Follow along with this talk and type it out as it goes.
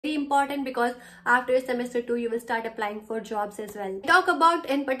Very important because after semester 2 you will start applying for jobs as well. Talk about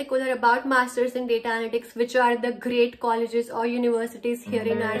in particular about masters in data analytics, which are the great colleges or universities here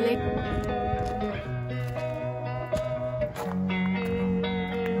in Ireland.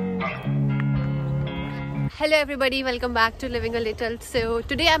 Hello everybody, welcome back to Living a Little. So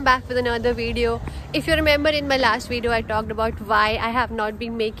today I'm back with another video. If you remember, in my last video I talked about why I have not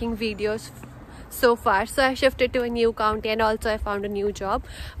been making videos so far, so I shifted to a new county and also I found a new job.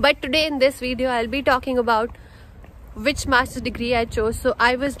 But today in this video I'll be talking about which master's degree I chose. So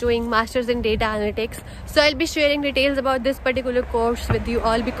I was doing masters in data analytics, so I'll be sharing details about this particular course with you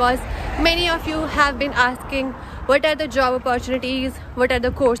all, because many of you have been asking what are the job opportunities, what are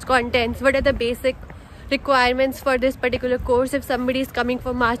the course contents, what are the basic requirements for this particular course if somebody is coming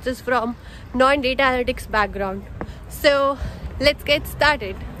for masters from non-data analytics background. So let's get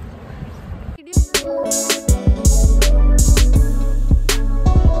started. I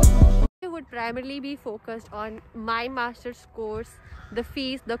would primarily be focused on my master's course, the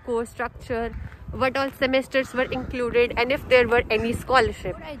fees, the course structure, what all semesters were included, and if there were any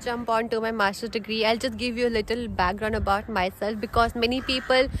scholarship. Before I jump on to my master's degree, I'll just give you a little background about myself, because many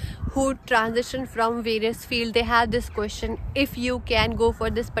people who transition from various fields, they have this question if you can go for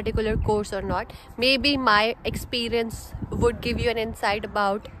this particular course or not. Maybe my experience would give you an insight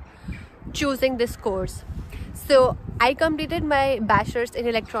about choosing this course. So I completed my bachelor's in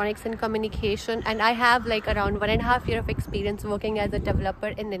electronics and communication, and I have like around 1.5 years of experience working as a developer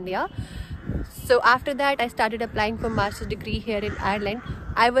in India. So after that I started applying for master's degree here in Ireland.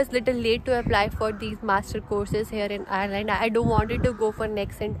 I was little late to apply for these master courses here in Ireland. I don't wanted to go for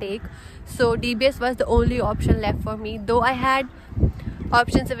next intake, so DBS was the only option left for me, though I had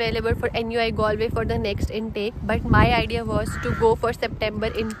options available for NUI Galway for the next intake, but my idea was to go for September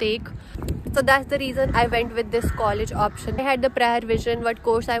intake. So that's the reason I went with this college option. I had the prior vision what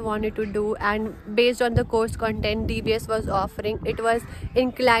course I wanted to do, and based on the course content DBS was offering, it was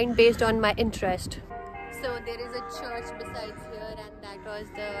inclined based on my interest. So there is a church besides here, and that was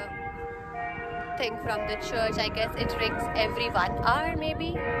the thing from the church. I guess it rings every 1 hour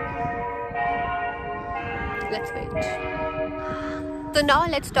maybe. Let's wait. So now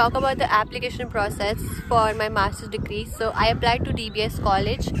let's talk about the application process for my master's degree. So I applied to DBS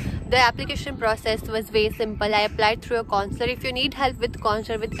college. The application process was very simple. I applied through a counselor. If you need help with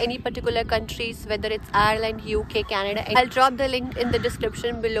counselor with any particular countries, whether it's Ireland, UK, Canada, I'll drop the link in the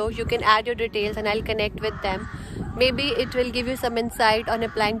description below. You can add your details and I'll connect with them. Maybe it will give you some insight on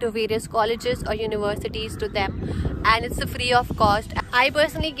applying to various colleges or universities to them, and it's free of cost. I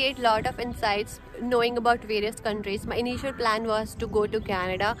personally get a lot of insights knowing about various countries. My initial plan was to go to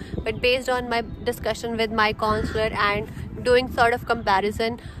Canada, but based on my discussion with my counselor and doing sort of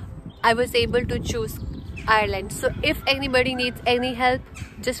comparison, I was able to choose Ireland. So if anybody needs any help,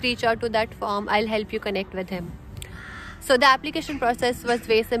 just reach out to that form. I'll help you connect with him. So the application process was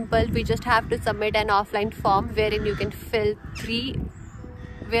very simple. We just have to submit an offline form wherein you can fill three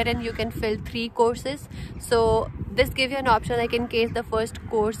courses. So this gives you an option, like in case the first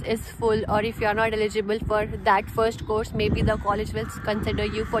course is full, or if you are not eligible for that first course, maybe the college will consider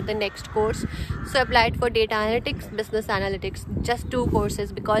you for the next course. So I applied for data analytics, business analytics, just 2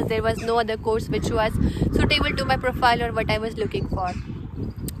 courses, because there was no other course which was suitable to my profile or what I was looking for.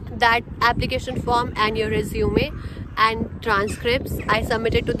 That application form and your resume and transcripts I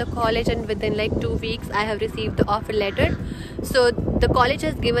submitted to the college, and within like 2 weeks I have received the offer letter. So the college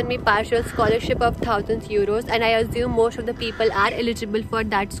has given me partial scholarship of 1,000 euros, and I assume most of the people are eligible for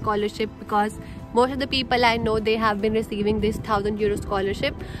that scholarship, because most of the people I know, they have been receiving this 1,000 euro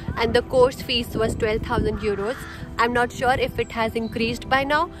scholarship, and the course fees was 12,000 euros. I'm not sure if it has increased by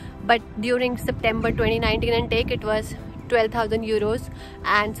now, but during September 2019 intake it was 12,000 euros,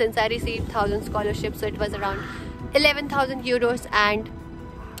 and since I received 1,000 scholarships, so it was around 11,000 euros. And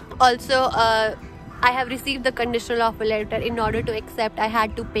also I have received the conditional offer letter. In order to accept, I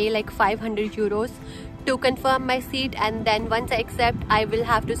had to pay like 500 euros to confirm my seat, and then once I accept, I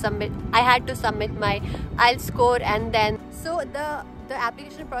had to submit my IELTS score. And then so the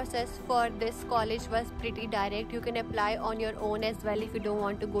application process for this college was pretty direct. You can apply on your own as well if you don't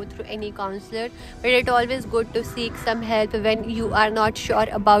want to go through any counselor, but it's always good to seek some help when you are not sure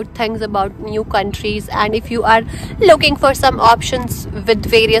about things about new countries, and if you are looking for some options with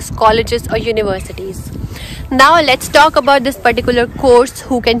various colleges or universities. Now let's talk about this particular course,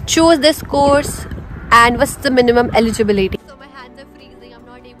 who can choose this course and what's the minimum eligibility. So my hands are freezing, I'm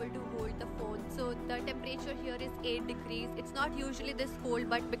not able to hold the phone. So the temperature here is 8 degrees. It's not usually this cold,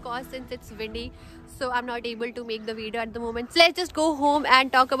 but because since it's windy, so I'm not able to make the video at the moment. So let's just go home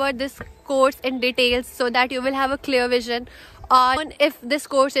and talk about this course in details, so that you will have a clear vision on if this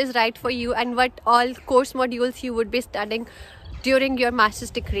course is right for you and what all course modules you would be studying during your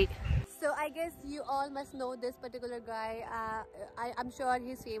master's degree. So I guess you all must know this particular guy. I'm sure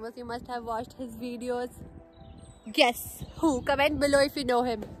he's famous. You must have watched his videos. Guess who? Comment below if you know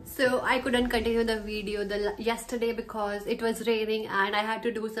him. So I couldn't continue the video yesterday because it was raining and I had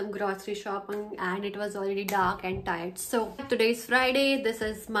to do some grocery shopping and it was already dark and tired. So today is Friday. This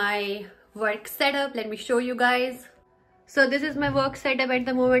is my work setup. Let me show you guys. So this is my work setup at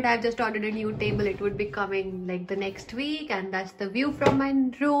the moment. I've just ordered a new table. It would be coming like the next week, and that's the view from my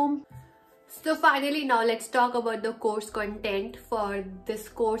room. So finally, now let's talk about the course content for this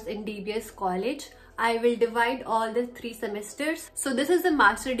course in DBS college. I will divide all the 3 semesters. So this is a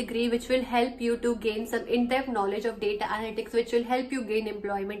master degree which will help you to gain some in-depth knowledge of data analytics, which will help you gain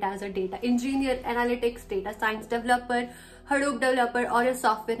employment as a data engineer, analytics, data science developer, Hadoop developer, or a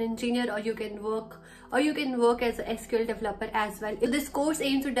software engineer, or you can work as a SQL developer as well. This course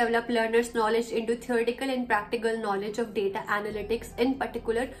aims to develop learners' knowledge into theoretical and practical knowledge of data analytics in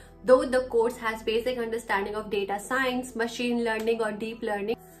particular, though the course has basic understanding of data science, machine learning or deep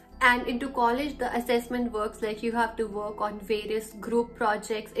learning. And into college, the assessment works like you have to work on various group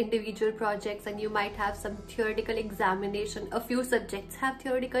projects, individual projects, and you might have some theoretical examination. A few subjects have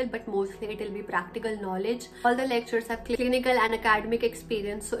theoretical, but mostly it will be practical knowledge. All the lectures have clinical and academic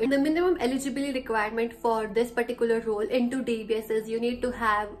experience. So in the minimum eligibility requirement for this particular role into DBS is you need to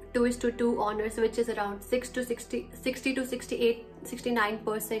have 2:2 honors, which is around 60 to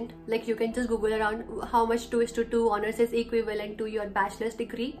 69%. Like you can just Google around how much 2:2 honors is equivalent to your bachelor's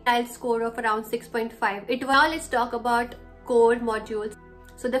degree. I'll score of around 6.5. Now let's talk about core modules.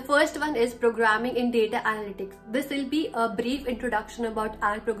 So the first one is programming in data analytics. This will be a brief introduction about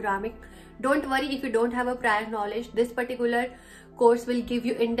R programming. Don't worry if you don't have a prior knowledge. This particular course will give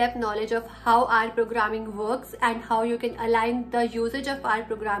you in-depth knowledge of how R programming works and how you can align the usage of R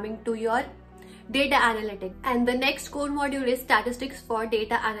programming to your data analytics. And the next core module is statistics for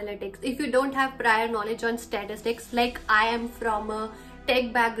data analytics. If you don't have prior knowledge on statistics, like I am from a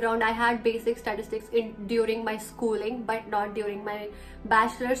tech background, I had basic statistics during my schooling but not during my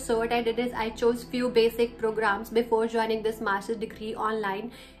bachelor's. So what I did is I chose few basic programs before joining this master's degree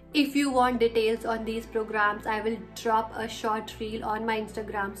online. If you want details on these programs, I will drop a short reel on my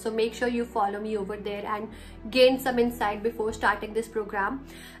Instagram, so make sure you follow me over there and gain some insight before starting this program.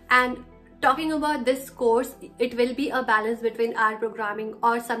 And talking about this course, it will be a balance between R programming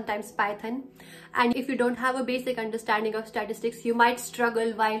or sometimes Python. And if you don't have a basic understanding of statistics, you might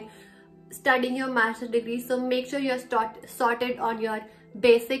struggle while studying your master's degree. So make sure you're sorted on your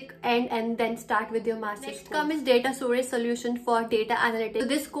basic end and then start with your master's. Next comes data storage solution for data analytics. So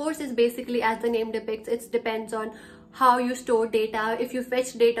this course is basically, as the name depicts, it depends on how you store data. If you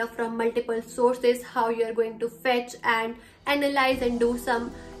fetch data from multiple sources, how you are going to fetch and analyze and do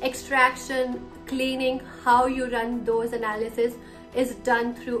some extraction, cleaning, how you run those analysis is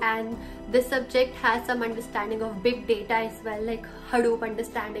done through. And this subject has some understanding of big data as well, like Hadoop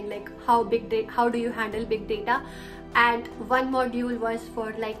understanding, like how do you handle big data. And one module was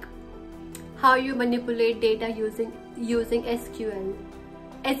for like how you manipulate data using SQL.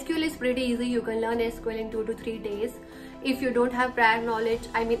 SQL is pretty easy. You can learn SQL in 2 to 3 days. If you don't have prior knowledge,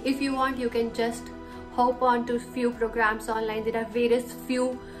 I mean, if you want, you can just hop on to few programs online. There are various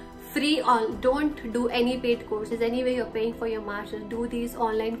few free don't do any paid courses. Anyway, you're paying for your master's, do these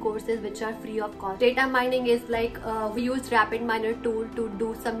online courses which are free of cost. Data mining is like we use RapidMiner tool to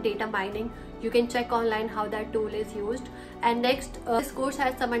do some data mining. You can check online how that tool is used. And next, this course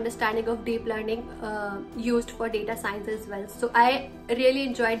has some understanding of deep learning used for data science as well. So I really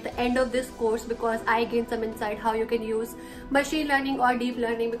enjoyed the end of this course because I gained some insight how you can use machine learning or deep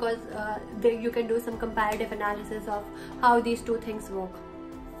learning, because you can do some comparative analysis of how these two things work.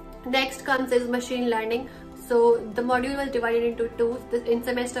 Next comes is machine learning. So the module was divided into 2. In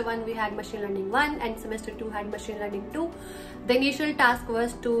semester 1 we had machine learning 1 and semester 2 had machine learning 2. The initial task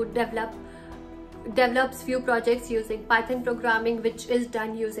was to develops few projects using Python programming, which is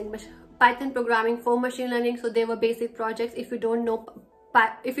done using Python programming for machine learning. So they were basic projects. If you don't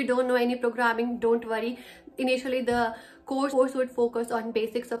know any programming, don't worry. Initially the course would focus on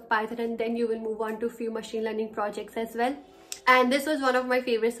basics of Python, and then you will move on to few machine learning projects as well. And this was one of my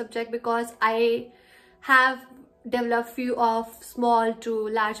favorite subjects because I have developed few of small to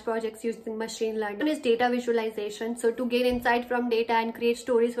large projects using machine learning. One is data visualization. So to gain insight from data and create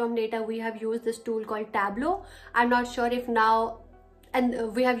stories from data, we have used this tool called Tableau. I'm not sure if now,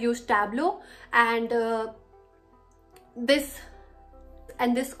 and we have used Tableau, and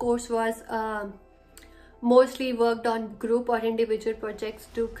this course was mostly worked on group or individual projects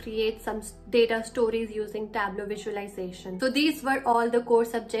to create some data stories using Tableau visualization. So these were all the core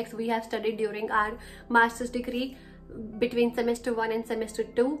subjects we have studied during our master's degree between semester 1 and semester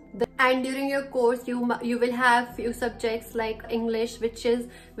 2. And during your course you will have few subjects like English, which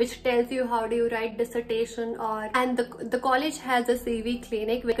tells you how do you write dissertation, and the college has a CV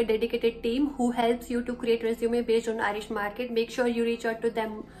clinic with a dedicated team who helps you to create resume based on Irish market. Make sure you reach out to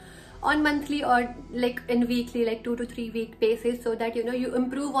them on monthly or like in weekly, like 2 to 3 week basis, so that you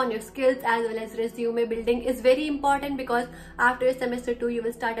improve on your skills, as well as resume building is very important, because after semester 2 you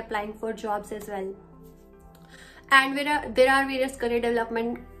will start applying for jobs as well. And there are various career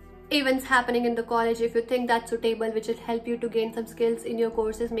development events happening in the college. If you think that's suitable, which will help you to gain some skills in your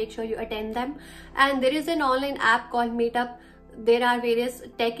courses, make sure you attend them. And there is an online app called Meetup. There are various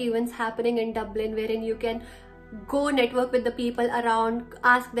tech events happening in Dublin wherein you can go network with the people around,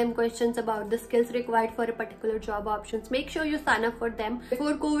 ask them questions about the skills required for a particular job options. Make sure you sign up for them.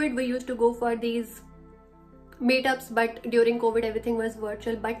 Before COVID we used to go for these meetups, but during COVID everything was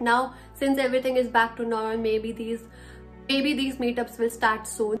virtual. But now, since everything is back to normal, maybe these meetups will start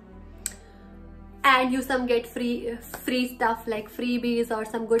soon, and you some get free stuff like freebies or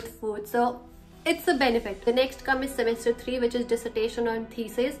some good food, so it's a benefit. The next come is semester 3, which is dissertation on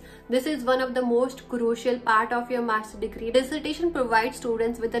thesis. This is one of the most crucial part of your master degree. Dissertation provides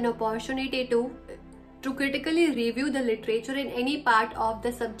students with an opportunity to critically review the literature in any part of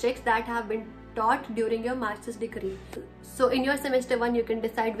the subjects that have been taught during your master's degree. So in your semester 1 you can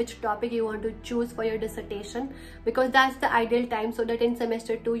decide which topic you want to choose for your dissertation, because that's the ideal time, so that in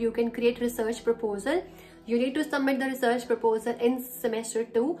semester 2 you can create research proposal. You need to submit the research proposal in semester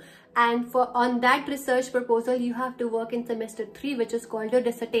 2, and on that research proposal you have to work in semester 3, which is called your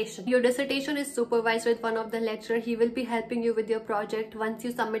dissertation. Your dissertation is supervised with one of the lecturer. He will be helping you with your project once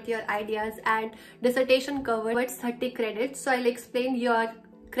you submit your ideas, and dissertation covers 30 credits. So I'll explain your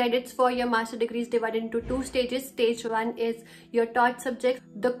credits for your master degree is divided into 2 stages. Stage 1 is your taught subjects,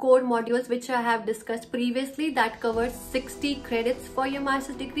 the core modules which I have discussed previously, that covers 60 credits for your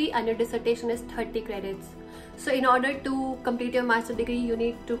master's degree, and your dissertation is 30 credits. So in order to complete your master degree you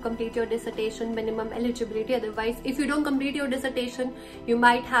need to complete your dissertation minimum eligibility. Otherwise, if you don't complete your dissertation, you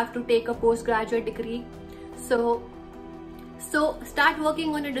might have to take a postgraduate degree. So start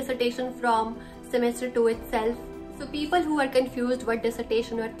working on your dissertation from semester 2 itself. So people who are confused what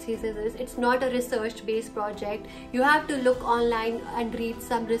dissertation or thesis is, it's not a research based project. You have to look online and read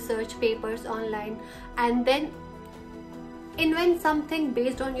some research papers online, and then invent something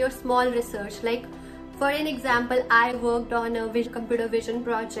based on your small research. Like for an example, I worked on a computer vision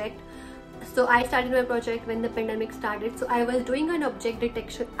project. So I started my project when the pandemic started. So I was doing an object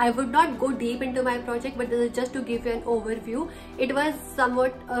detection. I would not go deep into my project, but this is just to give you an overview. It was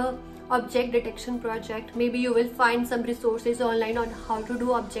somewhat a object detection project. Maybe you will find some resources online on how to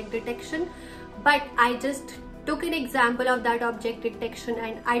do object detection, but I just took an example of that object detection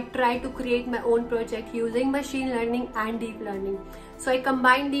and I tried to create my own project using machine learning and deep learning. So I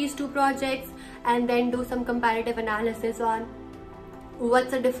combined these 2 projects and then do some comparative analysis on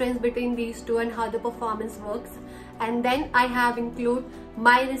what's the difference between these 2 and how the performance works, and then I have included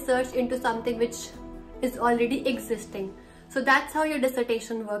my research into something which is already existing. So that's how your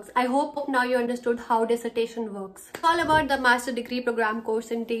dissertation works. I hope now you understood how dissertation works. It's all about the master degree program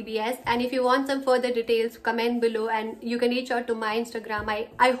course in TBS, and if you want some further details, comment below and you can reach out to my Instagram.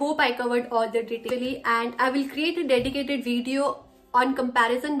 I hope I covered all the details, and I will create a dedicated video on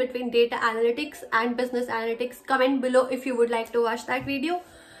comparison between data analytics and business analytics. Comment below if you would like to watch that video.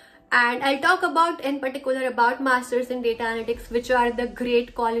 And I'll talk about in particular about masters in data analytics, which are the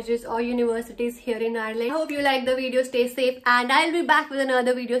great colleges or universities here in Ireland. I hope you like the video. Stay safe, and I'll be back with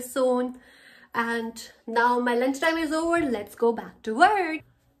another video soon. And now my lunchtime is over. Let's go back to work.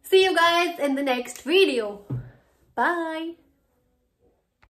 See you guys in the next video. Bye.